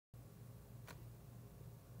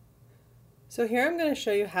So here I'm going to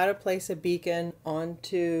show you how to place a beacon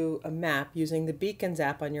onto a map using the Beacons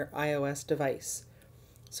app on your iOS device.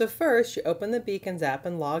 So first you open the Beacons app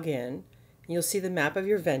and log in, and you'll see the map of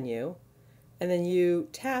your venue, and then you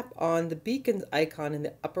tap on the Beacons icon in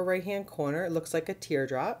the upper right hand corner. It looks like a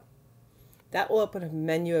teardrop. That will open a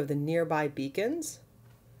menu of the nearby beacons,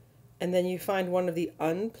 and then you find one of the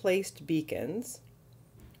unplaced beacons.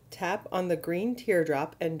 Tap on the green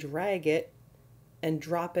teardrop and drag it and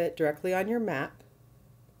drop it directly on your map.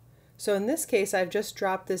 So in this case, I've just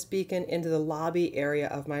dropped this beacon into the lobby area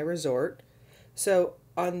of my resort. So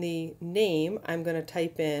on the name, I'm going to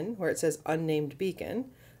type in where it says unnamed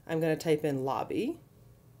beacon, I'm going to type in lobby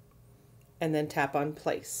and then tap on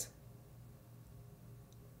place.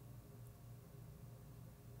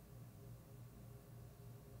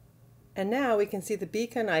 And now we can see the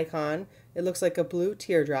beacon icon. It looks like a blue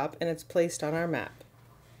teardrop and it's placed on our map.